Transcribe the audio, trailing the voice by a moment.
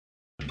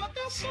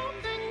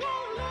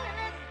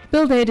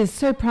BuildAid is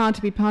so proud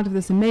to be part of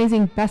this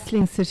amazing,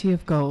 bustling city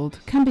of gold.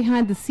 Come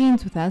behind the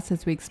scenes with us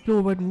as we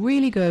explore what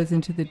really goes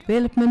into the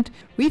development,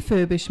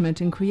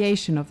 refurbishment and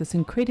creation of this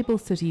incredible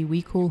city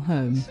we call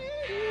home.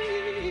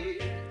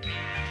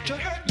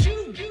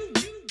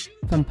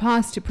 From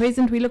past to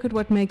present, we look at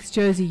what makes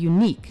Jersey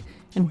unique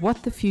and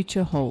what the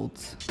future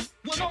holds.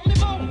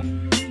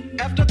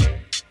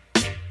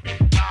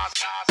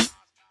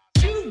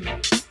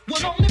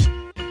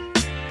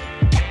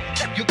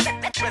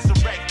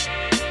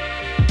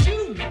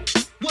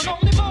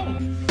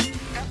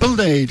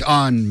 BuildAid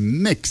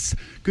on Mix.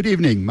 Good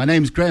evening. My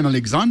name's Graham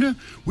Alexander.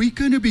 We're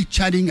going to be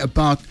chatting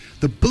about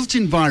the built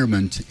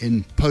environment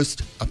in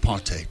Post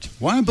Apartheid.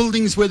 Why are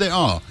buildings where they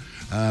are?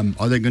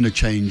 Are they going to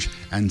change?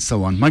 And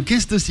so on. My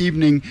guest this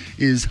evening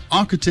is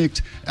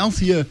architect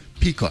Althea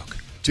Peacock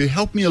to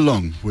help me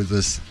along with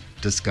this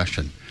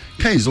discussion.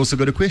 Kay's also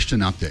got a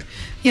question out there.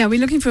 Yeah, we're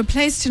looking for a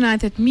place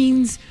tonight that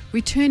means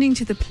returning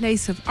to the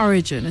place of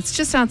origin. It's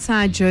just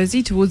outside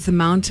Jersey towards the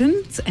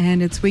mountains,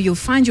 and it's where you'll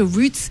find your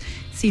roots,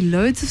 see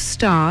loads of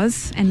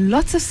stars and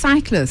lots of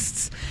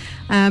cyclists.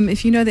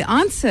 If you know the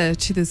answer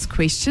to this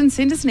question,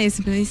 send us an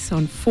SMS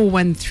on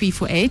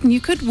 41348 and you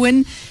could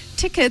win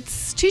two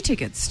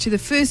tickets to the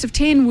first of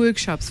 10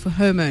 workshops for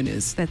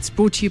homeowners. That's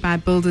brought to you by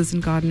Builders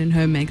and Garden and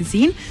Home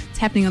magazine. It's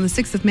happening on the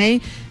 6th of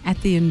May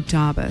at the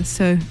Indaba.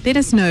 So let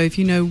us know if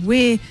you know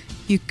where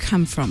you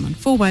come from on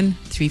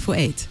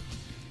 41348.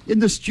 In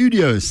the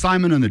studio,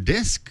 Simon on the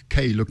desk,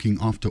 Kay looking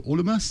after all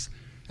of us,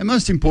 and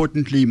most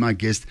importantly, my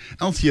guest,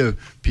 Althea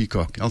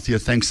Peacock. Althea,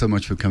 thanks so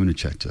much for coming to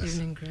chat to us. Good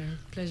evening, Graham.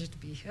 Pleasure to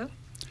be here.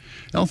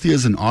 Althea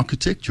is an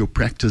architect. Your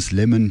practice,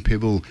 Lemon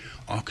Pebble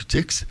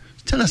Architects.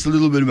 Tell us a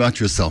little bit about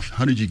yourself.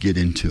 How did you get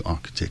into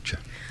architecture?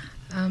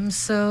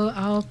 So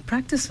our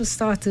practice was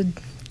started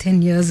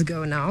 10 years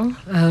ago now.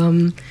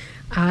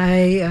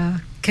 I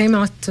came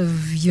out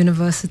of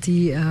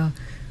university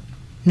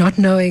not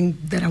knowing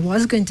that I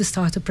was going to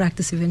start a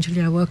practice.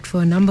 Eventually I worked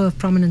for a number of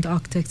prominent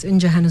architects in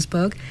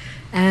Johannesburg,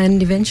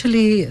 and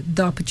eventually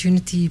the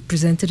opportunity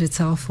presented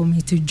itself for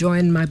me to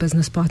join my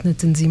business partner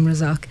Tanzim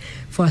Razak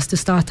for us to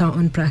start our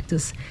own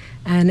practice.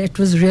 And it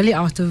was really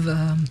out of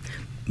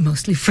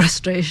mostly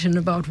frustration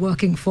about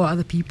working for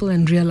other people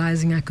and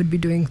realizing I could be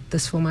doing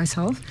this for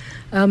myself,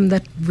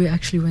 that we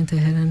actually went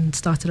ahead and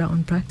started our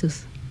own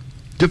practice.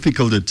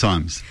 Difficult at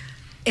times,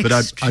 but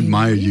I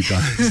admire you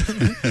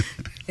guys.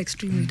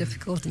 Extremely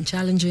difficult and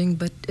challenging,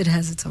 but it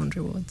has its own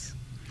rewards.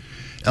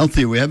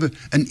 Althea, we have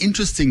an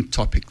interesting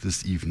topic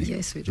this evening.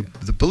 Yes, we do.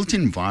 The built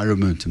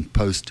environment in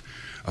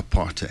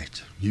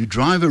post-apartheid. You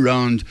drive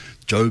around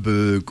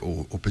Joburg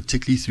or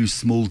particularly through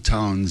small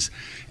towns,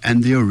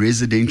 and there are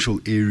residential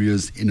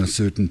areas in a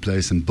certain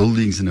place and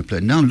buildings in a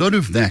place. Now, a lot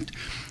of that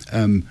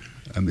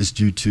is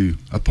due to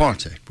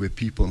apartheid, where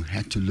people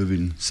had to live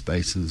in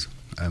spaces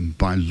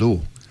by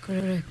law.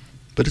 Correct.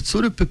 But it's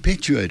sort of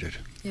perpetuated.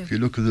 Yeah. If you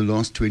look at the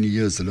last 20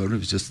 years, a lot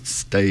of it just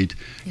stayed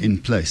in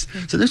place.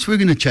 Yeah. So that's what we're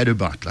going to chat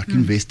about, like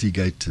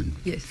investigate and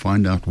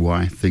find out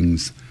why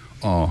things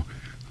are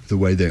the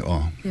way they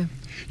are. Yeah.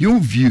 Your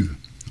view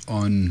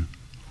on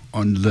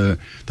the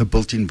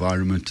built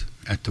environment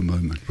at the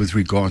moment with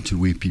regard to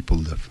where people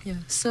live. Yeah.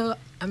 So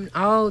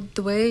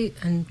the way,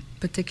 and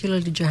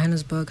particularly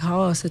Johannesburg, how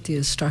our city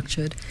is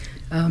structured,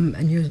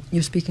 and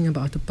you're speaking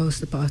about the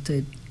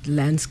post-apartheid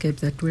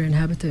landscape that we're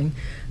inhabiting.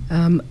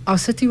 Our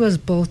city was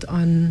built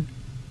on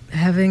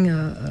having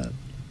a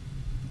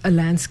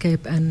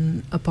landscape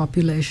and a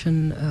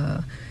population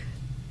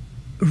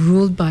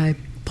ruled by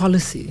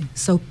policy.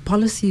 So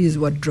policy is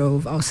what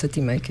drove our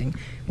city making.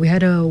 We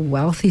had a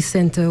wealthy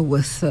center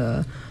with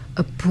a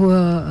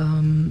poor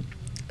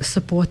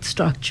support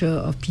structure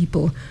of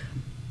people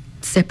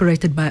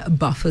separated by a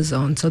buffer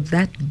zone. So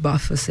that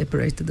buffer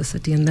separated the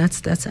city, and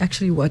that's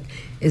actually what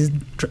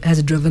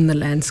has driven the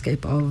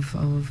landscape of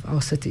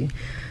our city.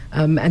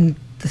 And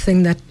the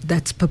thing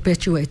that's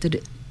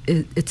perpetuated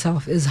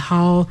itself is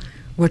how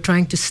we're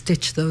trying to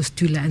stitch those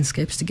two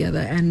landscapes together,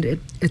 and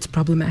it's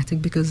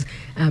problematic because,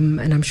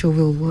 and I'm sure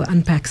we'll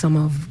unpack some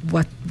of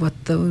what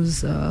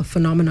those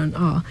phenomenon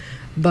are,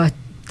 but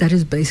that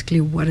is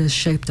basically what has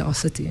shaped our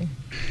city.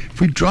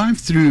 If we drive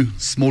through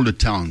smaller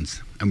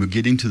towns, and we'll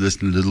get into this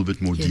in a little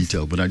bit more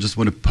detail, but I just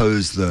want to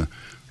pose the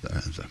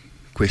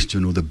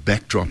question or the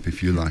backdrop,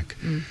 if you like.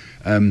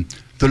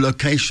 The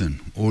location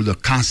or the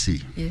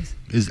kasi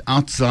is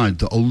outside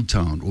the old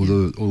town or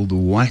the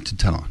white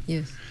town.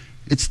 Yes.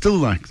 It's still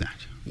like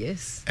that.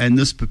 Yes. And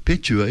this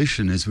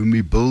perpetuation is when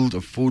we build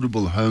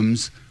affordable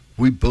homes,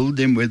 we build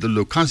them where the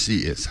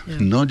lokasi is,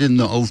 not in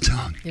the old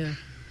town. Yeah.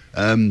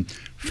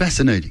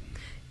 Fascinating.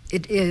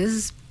 It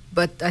is,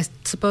 but I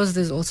suppose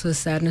there's also a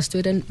sadness to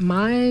it. And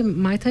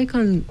my take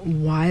on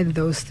why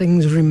those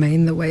things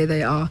remain the way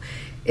they are,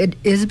 it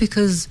is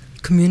because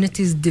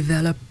communities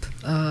develop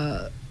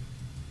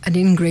an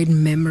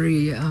ingrained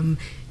memory.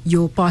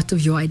 Your part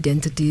of your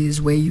identity is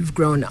where you've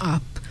grown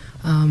up,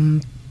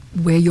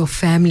 where your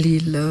family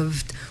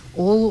lived,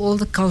 all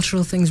the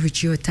cultural things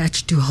which you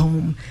attach to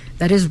home.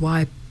 That is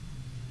why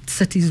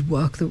cities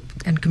work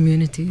and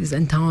communities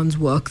and towns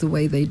work the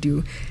way they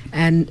do,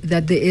 and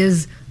that there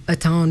is a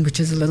town which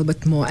is a little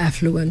bit more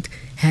affluent,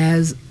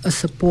 has a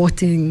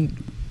supporting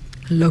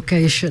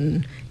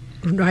location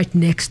right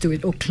next to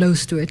it or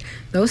close to it.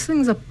 Those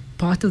things are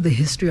part of the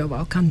history of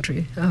our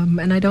country,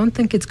 and I don't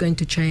think it's going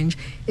to change.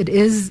 It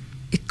is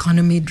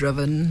economy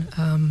driven,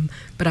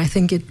 but I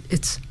think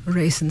it's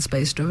race and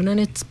space driven, and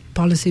it's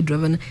policy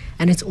driven,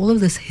 and it's all of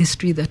this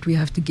history that we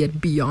have to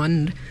get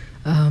beyond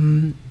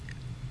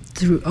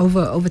through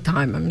over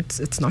time. I mean,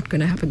 it's not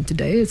going to happen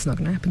today, it's not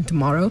going to happen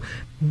tomorrow.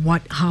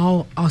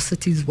 How our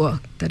cities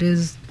work, that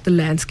is the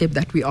landscape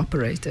that we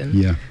operate in.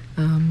 Yeah.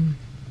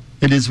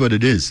 It is what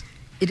it is.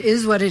 It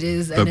is what it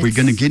is. But we're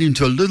going to get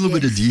into a little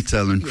bit of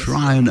detail and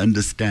try and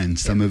understand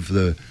some of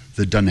the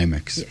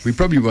dynamics. Yes. We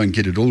probably won't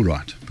get it all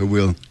right, but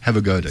we'll have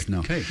a go at it now.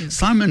 Okay.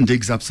 Simon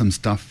digs up some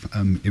stuff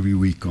every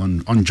week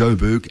on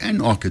Joburg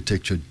and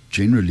architecture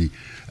generally.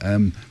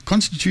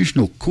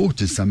 Constitutional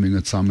Court is something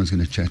that Simon's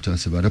going to chat to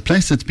us about, a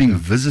place that's being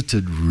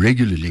visited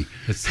regularly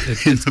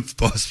in the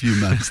past few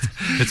months.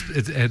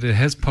 It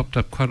has popped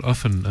up quite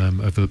often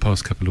over the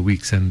past couple of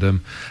weeks, and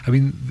I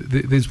mean,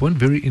 there's one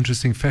very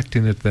interesting fact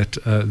in it, that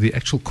the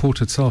actual court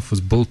itself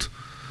was built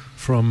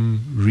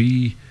from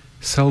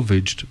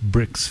salvaged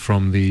bricks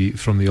from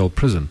the old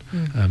prison.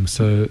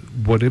 So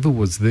whatever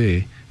was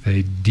there,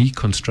 they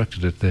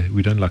deconstructed it.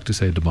 We don't like to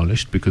say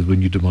demolished, because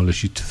when you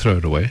demolish, you throw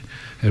it away.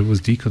 It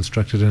was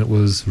deconstructed and it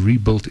was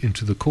rebuilt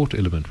into the court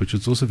element, which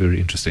is also very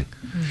interesting.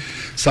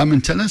 Simon,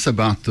 tell us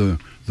about the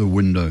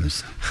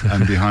windows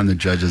behind the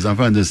judges. I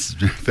find this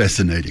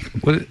fascinating.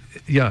 Well,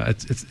 yeah,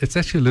 it's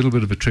actually a little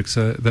bit of a trick.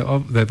 So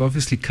they've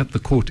obviously cut the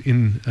court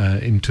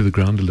into the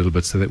ground a little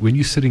bit, so that when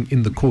you're sitting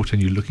in the court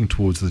and you're looking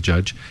towards the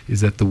judge,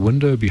 is that the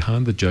window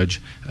behind the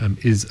judge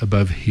is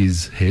above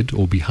his head,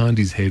 or behind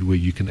his head, where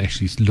you can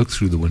actually look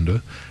through the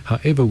window.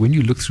 However, when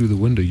you look through the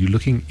window, you're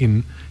looking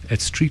in at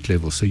street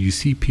level, so you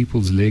see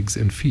people's legs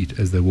and feet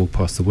as they walk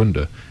past the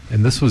window.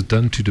 And this was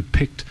done to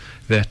depict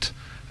that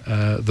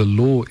the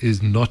law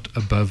is not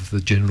above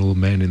the general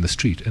man in the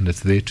street, and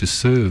it's there to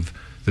serve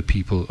the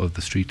people of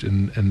the street,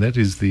 and that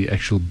is the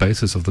actual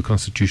basis of the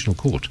Constitutional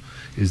Court,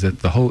 is that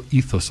the whole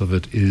ethos of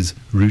it is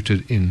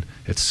rooted in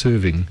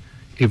serving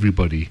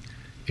everybody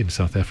in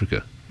South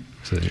Africa.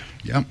 So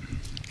yeah,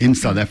 in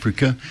South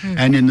Africa,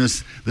 and in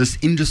this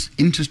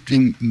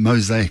interesting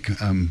mosaic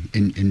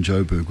in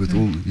Joburg, with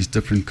all these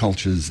different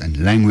cultures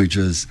and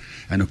languages,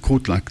 and a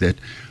court like that,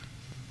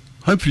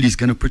 hopefully is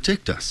going to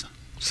protect us,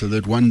 so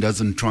that one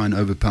doesn't try and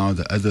overpower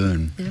the other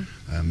and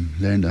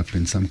land up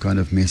in some kind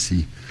of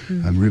messy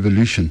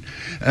revolution.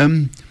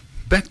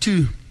 Back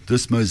to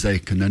this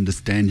mosaic and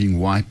understanding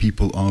why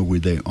people are where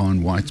they are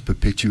and why it's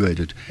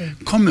perpetuated.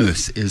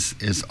 Commerce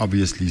is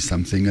obviously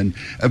something, and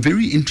a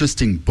very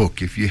interesting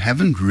book, if you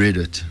haven't read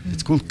it,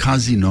 it's called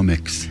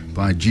Kazinomics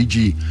by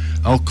G.G.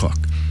 Alcock.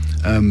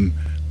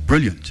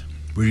 Brilliant,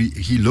 where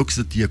he looks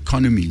at the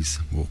economies,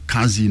 or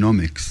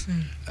Kazinomics,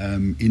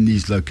 in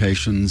these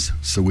locations,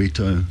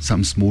 Soweto,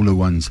 some smaller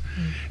ones.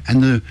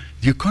 And the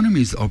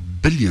economies are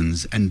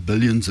billions and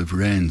billions of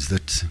rands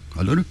that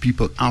a lot of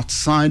people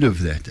outside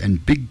of that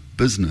and big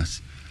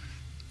business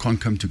can't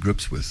come to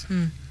grips with.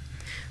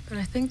 But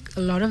I think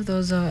a lot of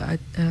those are,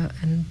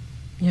 and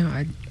you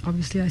know,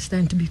 obviously I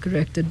stand to be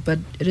corrected, but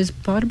it is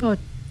part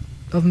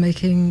of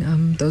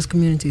making those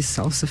communities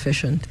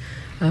self-sufficient.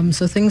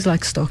 So things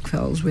like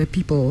Stokvels, where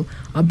people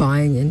are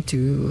buying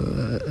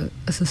into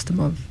a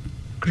system of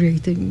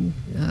creating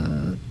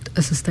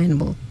a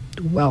sustainable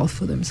wealth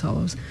for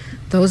themselves,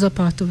 those are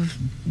part of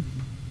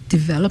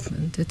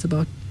development. It's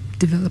about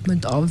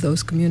development of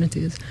those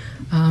communities.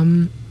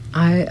 I'm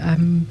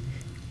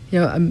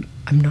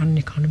not an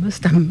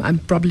economist. I'm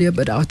probably a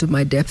bit out of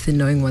my depth in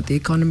knowing what the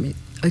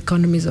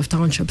economies of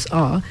townships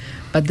are,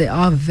 but they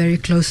are very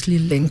closely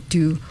linked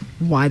to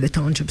why the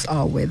townships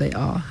are where they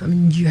are. I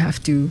mean, you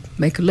have to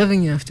make a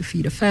living, you have to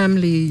feed a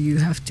family, you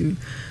have to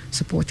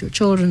support your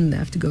children, they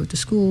have to go to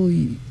school.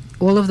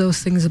 All of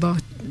those things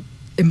about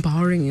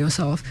empowering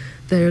yourself,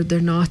 they're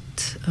not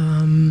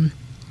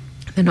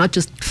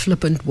just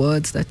flippant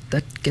words that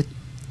get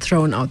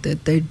thrown out there.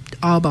 They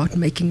are about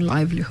making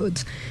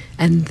livelihoods,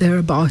 and they're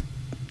about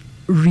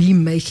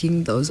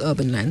remaking those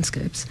urban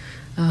landscapes.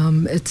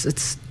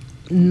 It's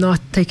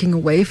not taking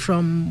away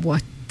from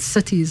what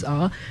cities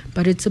are,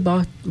 but it's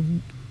about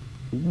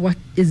what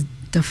is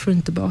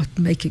different about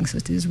making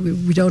cities.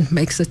 We don't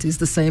make cities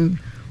the same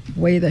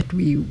way that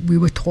we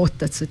were taught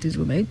that cities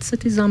were made.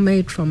 Cities are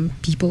made from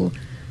people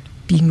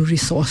being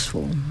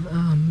resourceful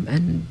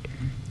and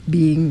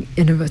being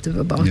innovative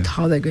about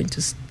how they're going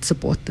to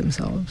support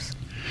themselves.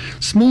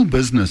 Small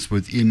business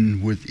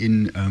within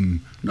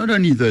not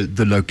only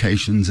the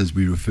locations as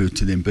we refer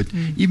to them, but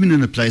even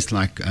in a place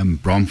like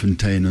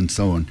Braamfontein and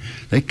so on,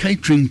 they're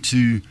catering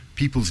to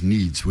people's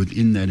needs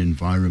within that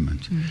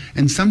environment.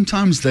 And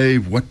sometimes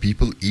what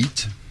people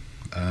eat,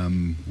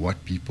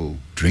 what people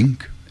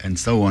drink, and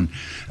so on.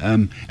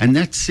 And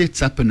that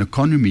sets up an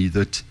economy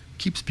that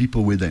keeps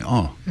people where they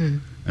are,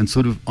 and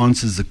sort of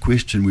answers the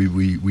question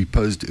we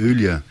posed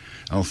earlier,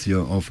 Althea,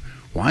 of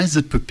why is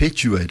it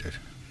perpetuated?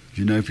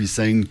 You know, if you're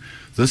saying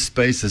this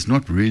space is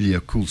not really a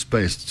cool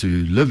space to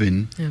live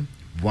in,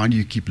 why do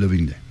you keep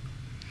living there?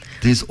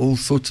 There's all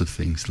sorts of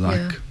things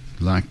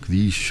like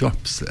these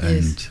shops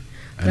and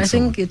I so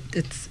think on.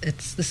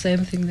 it's the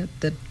same thing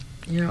that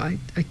you know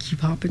I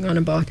keep harping on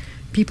about.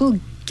 People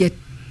get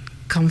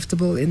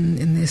comfortable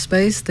in their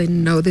space. They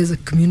know there's a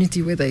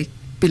community where they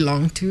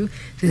belong to.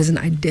 There's an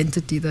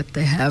identity that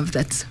they have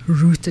that's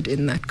rooted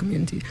in that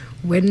community.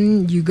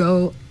 When you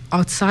go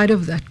outside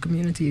of that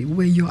community,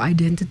 where your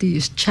identity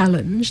is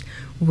challenged,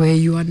 where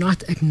you are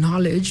not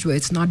acknowledged, where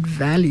it's not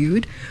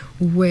valued,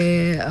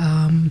 where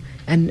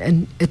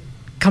and it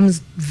comes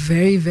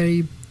very,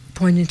 very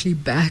poignantly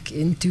back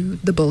into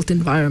the built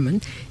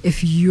environment.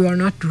 If you are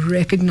not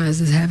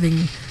recognized as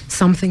having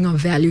something of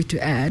value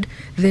to add,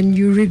 then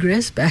you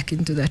regress back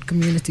into that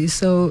community.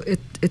 So it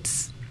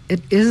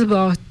is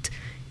about,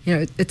 you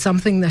know, it's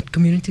something that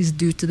communities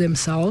do to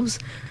themselves,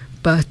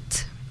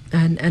 but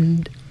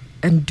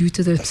and do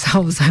to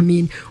themselves, I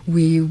mean,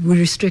 we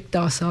restrict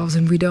ourselves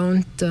and we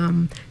don't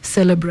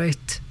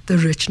celebrate the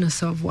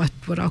richness of what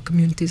our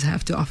communities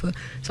have to offer.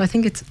 So I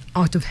think it's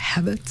out of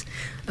habit.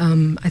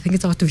 I think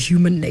it's out of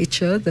human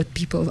nature that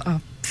people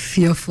are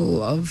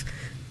fearful of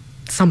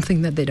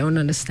something that they don't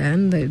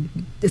understand.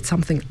 It's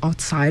something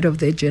outside of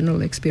their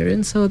general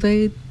experience. So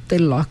they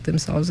lock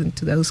themselves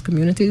into those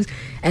communities,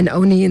 and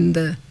only in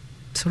the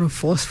sort of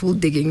forceful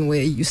digging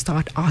where you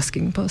start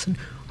asking a person,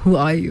 who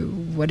are you?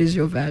 What is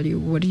your value?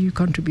 What do you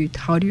contribute?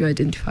 How do you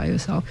identify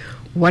yourself?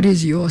 What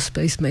is your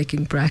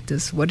space-making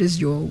practice? What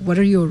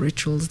are your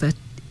rituals that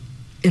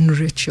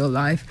enrich your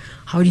life?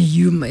 How do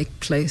you make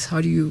place? How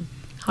do you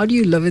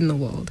live in the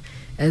world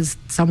as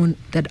someone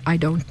that I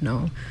don't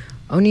know?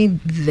 Only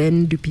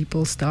then do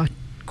people start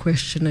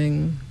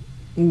questioning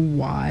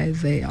why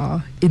they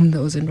are in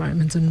those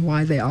environments and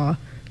why they are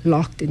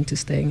locked into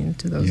staying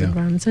into those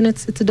environments. And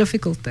it's a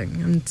difficult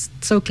thing, and it's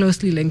so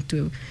closely linked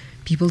to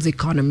people's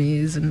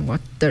economies and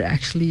what they're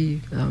actually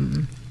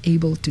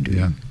able to do.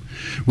 Yeah.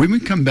 When we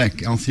come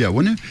back, Althea, I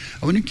want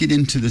to get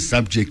into the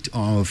subject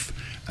of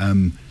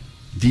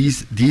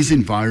these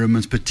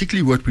environments,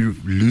 particularly what we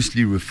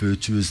loosely refer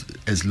to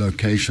as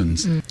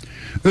locations.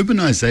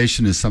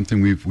 Urbanization is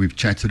something we've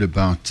chatted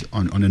about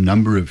on a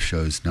number of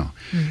shows now,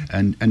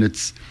 and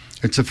it's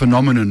a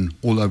phenomenon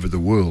all over the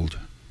world.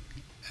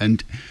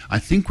 And I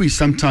think we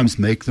sometimes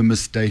make the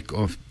mistake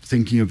of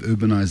thinking of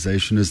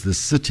urbanization as the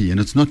city, and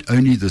it's not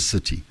only the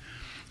city.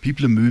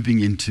 People are moving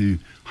into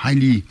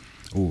highly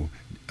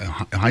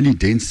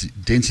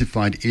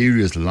densified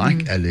areas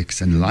like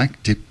Alex and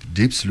like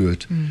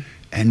Diepsloot,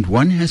 and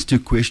one has to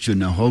question,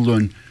 now hold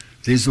on,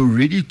 there's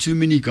already too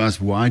many guys,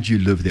 why do you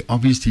live there?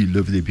 Obviously you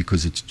live there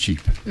because it's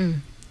cheap,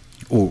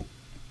 or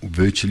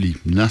virtually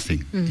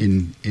nothing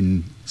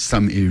in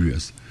some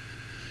areas.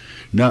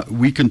 Now,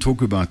 we can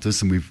talk about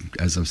this, and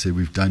as I've said,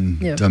 we've done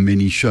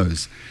many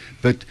shows.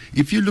 But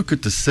if you look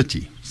at the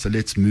city, so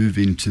let's move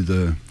into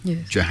the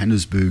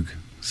Johannesburg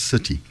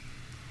city.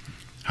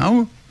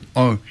 How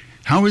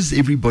is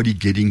everybody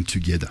getting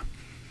together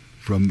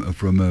from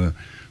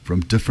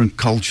different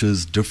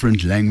cultures,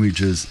 different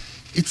languages?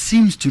 It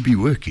seems to be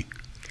working.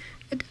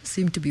 It does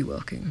seem to be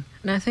working.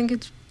 And I think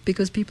it's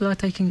because people are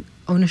taking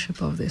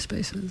ownership of their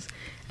spaces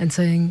and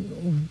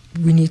saying,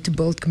 we need to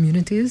build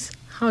communities.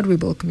 How do we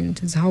build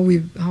communities? How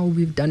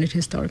we've done it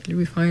historically.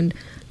 We find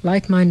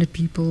like-minded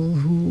people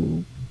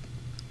who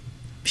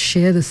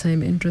share the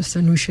same interests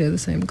and who share the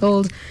same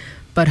goals.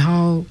 But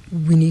how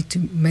we need to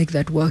make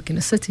that work in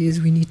a city is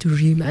we need to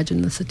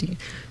reimagine the city.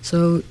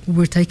 So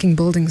we're taking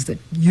buildings that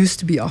used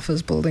to be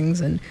office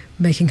buildings and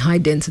making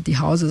high-density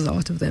houses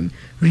out of them,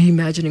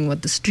 reimagining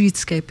what the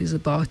streetscape is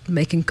about,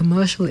 making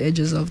commercial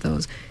edges of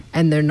those.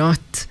 And they're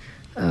not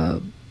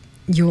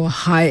your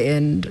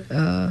high-end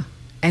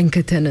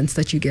anchor tenants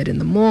that you get in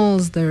the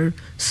malls. They're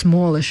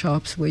smaller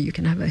shops where you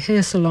can have a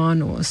hair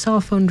salon or a cell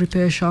phone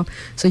repair shop.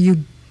 So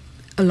you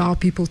allow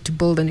people to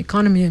build an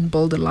economy and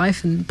build a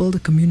life and build a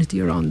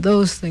community around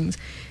those things.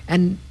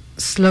 And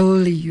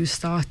slowly you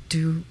start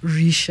to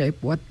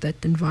reshape what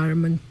that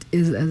environment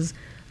is as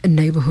a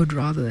neighborhood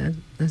rather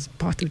than as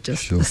part of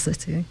just the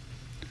city.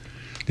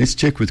 Let's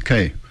check with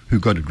Kay, who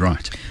got it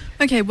right.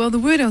 Okay, well, the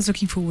word I was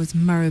looking for was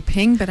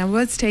Maropeng, but I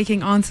was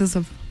taking answers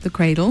of the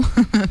cradle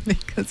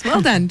because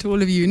well done to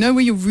all of you. Know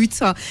where your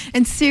roots are,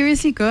 and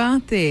seriously go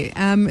out there.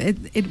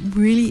 It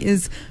really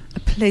is a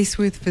place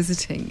worth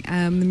visiting.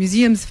 The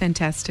museum's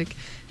fantastic,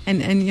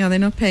 and you know, they're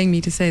not paying me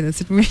to say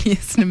this. It really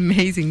is an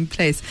amazing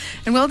place.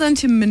 And well done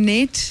to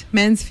Manette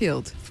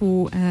Mansfield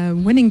for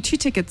winning 2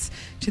 tickets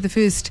to the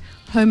first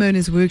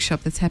homeowners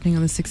workshop that's happening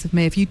on the 6th of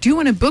May. If you do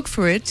want to book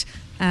for it,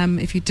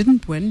 if you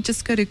didn't win,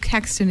 just go to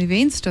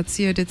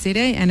caxtonevents.co.za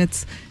and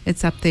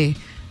it's up there.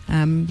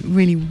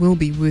 Really will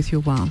be worth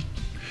your while.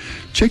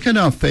 Check out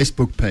our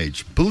Facebook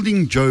page,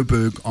 Building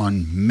Joburg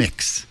on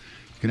Mix.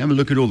 You can have a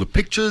look at all the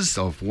pictures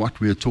of what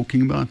we're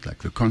talking about, like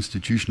the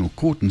Constitutional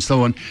Court and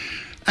so on.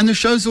 And the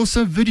show's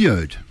also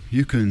videoed.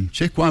 You can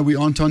check why we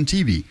aren't on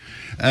TV.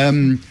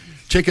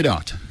 check it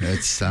out.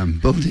 It's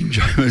Building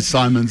Joe.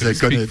 Simon's going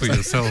Speak for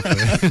yourself.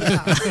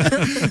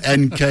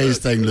 and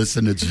Kay's saying,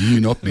 listen, it's you,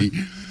 not me.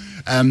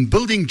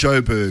 Building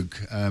Joburg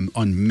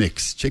on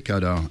Mix. Check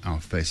out our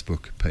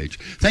Facebook page.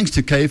 Thanks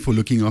to Kay for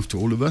looking after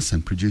all of us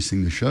and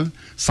producing the show.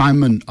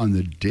 Simon on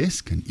the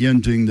desk and Ian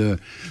doing the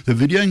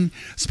video. And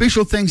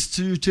special thanks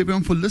to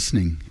everyone for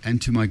listening and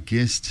to my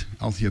guest,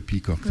 Althea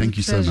Peacock. Thank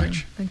you so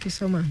much. Thank you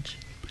so much.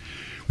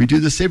 We do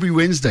this every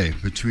Wednesday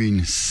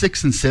between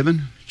 6 and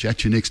 7.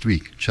 Chat you next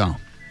week. Ciao.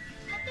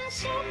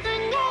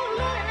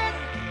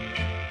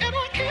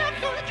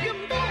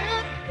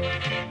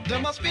 There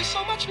must be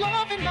so much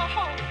love in my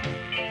heart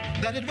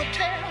that it would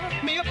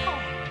tear me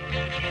apart.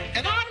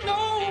 And I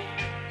know,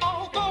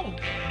 although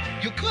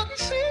you couldn't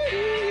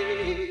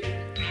see,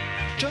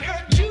 to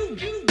hurt you.